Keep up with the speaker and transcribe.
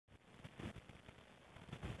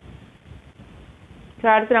So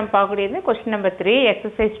அடுத்து நம்ம பார்க்கக்கூடியது கொஸ்டின் நம்பர் 3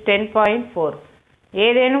 எக்ஸசைஸ் 10.4.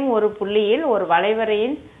 ஏதேனும் ஒரு புள்ளியில் ஒரு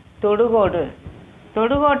வளைவரையின்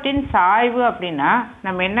தொடுகோட்டின் சாய்வு அப்படின்னா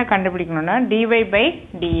நம்ம என்ன கண்டுபிடிக்கணும்னா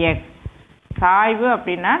dy/dx. சாய்வு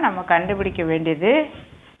அப்படின்னா நம்ம கண்டுபிடிக்க வேண்டியது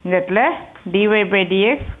இந்த இடத்துல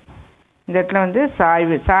dy/dx, இந்த இடத்துல வந்து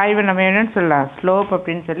சாய்வு நம்ம என்னன்னு சொல்லலாம், ஸ்லோப்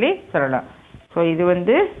அப்படின்னு சொல்லலாம். ஸோ இது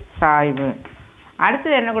வந்து சாய்வு.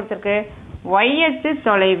 அடுத்தது என்ன கொடுத்துருக்கு, y அச்சு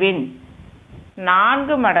தொலைவின்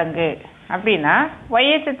 4 மடங்கு அப்படின்னா y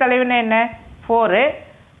அச்சு தொலைவுன்னா என்ன 4,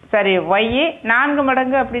 சரி y 4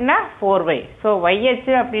 மடங்கு அப்படின்னா 4y. ஸோ y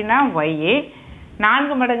அச்சு அப்படின்னா y,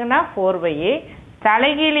 4 மடங்குன்னா 4y.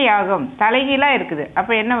 தலைகீழாக இருக்குது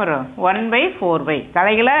அப்போ என்ன வரும் 1/4y.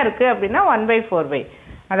 தலைகீழாக இருக்குது அப்படின்னா 1/4y.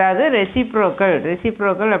 அதாவது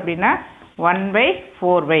ரெசிப்ரோக்கல் அப்படின்னா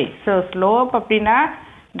 1/4y. ஸோ ஸ்லோப் அப்படின்னா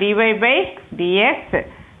dy/dx.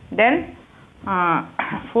 தென்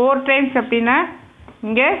 4 டைம்ஸ் அப்படின்னா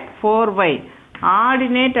இங்கே 4y.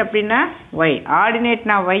 ஆர்டினேட் அப்படின்னா y.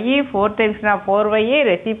 ஆர்டினேட்னா y, 4 டைம்ஸ்னா 4y,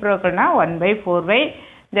 ரெசிப்ரோக்கல்னா 1/4y.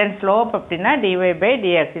 தென் ஸ்லோப் அப்படின்னா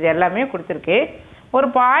dy/dx. இது எல்லாமே கொடுத்துருக்கு. ஒரு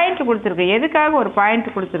பாயிண்ட் கொடுத்துருக்கு. எதுக்காக ஒரு point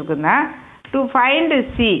கொடுத்துருக்குன்னா to find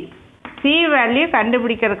C value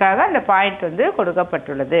கண்டுபிடிக்கிறதுக்காக அந்த பாயிண்ட் வந்து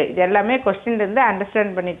கொடுக்கப்பட்டுள்ளது. இது எல்லாமே கொஸ்டின்லேருந்து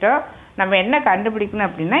அண்டர்ஸ்டாண்ட் பண்ணிட்டோம். நம்ம என்ன கண்டுபிடிக்கணும்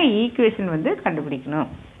அப்படின்னா ஈக்குவேஷன் வந்து கண்டுபிடிக்கணும்.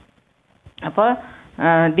 அப்போ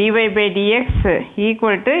dy/dx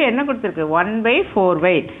ஈக்குவல் டு என்ன கொடுத்துருக்கு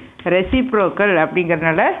 1/4y. ரெசிப்ரோக்கல்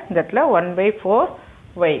அப்படிங்கிறதுனால இந்த இடத்துல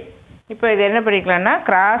 1/4y. இப்போ இது என்ன பண்ணிக்கலாம்னா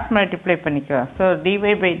கிராஸ் மல்டிப்ளை பண்ணிக்கலாம். So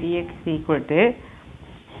dy/dx equal to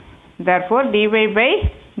therefore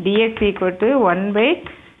dy/dx equal to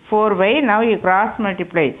 1/4y. Now you cross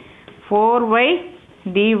multiply 4y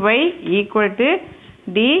dy equal to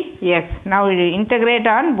dx. Now you integrate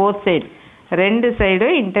on both sides. ரெண்டு சைடு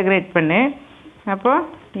இன்டகிரேட் பண்ணு. அப்போ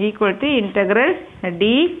ஈக்குவல் டு இன்டகிரல்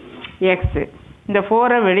dx. இந்த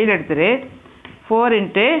 4 வெளியில் எடுத்துரு. 4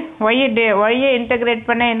 into ஒய்யை integrate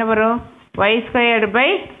பண்ண என்ன வரும்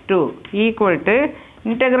y²/2 equal to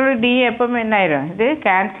integral D எப்பவுமே என்ன ஆயிரும், இது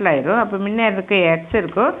கேன்சல் ஆயிரும். அப்போ முன்ன இருக்கு எக்ஸ்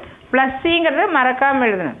இருக்கும். ப்ளஸ் சிங்கிறத மறக்காமல்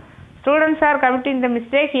எழுதணும். ஸ்டூடெண்ட்ஸ் ஆர் கமிட்டிங் இந்த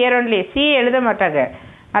மிஸ்டேக் ஹியர் ஒன்லி. சி எழுத மாட்டாங்க.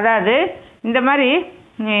 அதாவது இந்த மாதிரி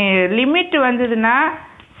லிமிட் வந்ததுன்னா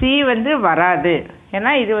சி வந்து வராது.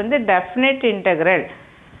 ஏன்னா இது வந்து டெஃபினட் இன்டகிரல்.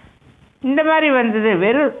 இந்த மாதிரி வந்தது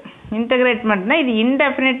வெறும் இன்டகிரேட் மட்டும்னா இது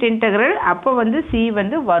இன்டெஃபினட் இன்டகிரல். அப்போ வந்து சி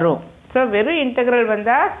வந்து வரும். ஸோ வெறும் இன்டகிரல்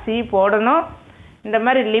வந்தால் சி போடணும். இந்த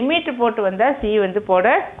மாதிரி லிமிட் போட்டு வந்தால் சி வந்து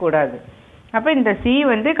போடக்கூடாது. அப்போ இந்த சி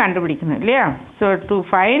வந்து கண்டுபிடிக்கணும் இல்லையா. So to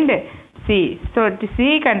find C. So C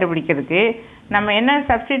கண்டுபிடிக்கிறதுக்கு நம்ம என்ன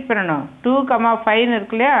சப்ஸ்டியூட் பண்ணணும், 2,5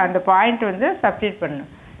 இருக்கு இல்லையா, அந்த பாயிண்ட் வந்து சப்ஸ்டியூட்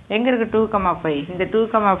பண்ணணும். எங்கே இருக்குது 2,5, இந்த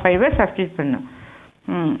 2,5 சப்ஸ்டியூட் பண்ணணும்.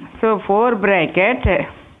 ஸோ 4 ப்ராக்கெட்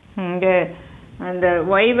இங்கே அந்த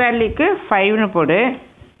ஒய் வேல்யூக்கு 5ன்னு போடு.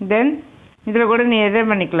 தென் இதில் கூட நீ எதை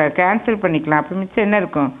பண்ணிக்கலாம், கேன்சல் பண்ணிக்கலாம். அப்போ மிச்சம் என்ன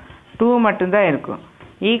இருக்கும் 2 மட்டும்தான் இருக்கும்.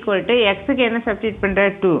 ஈக்குவல் டு எக்ஸுக்கு என்ன சப்ஸ்டியூட் பண்ணுற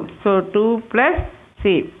 2. So 2 + c.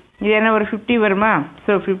 இது என்ன ஒரு 50 வருமா.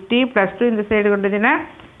 ஸோ 50 + 2 இந்த சைடு கொண்டதுன்னா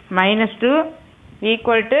 -2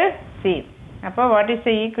 ஈக்குவல் டு c. அப்போ what is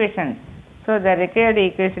the equation. So the required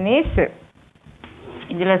equation is,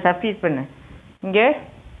 இதில் சப்ஸ்டியூட் பண்ணு. இங்கே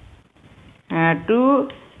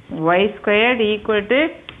 2y² equal to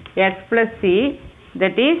x + c.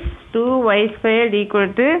 That is 2y²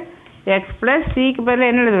 equal to x plus c க்கு பதில்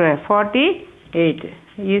என்ன எழுதுவேன் 48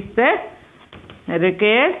 is the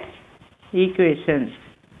required equation.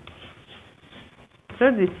 So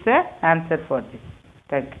this is the answer for this.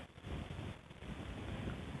 Thank you.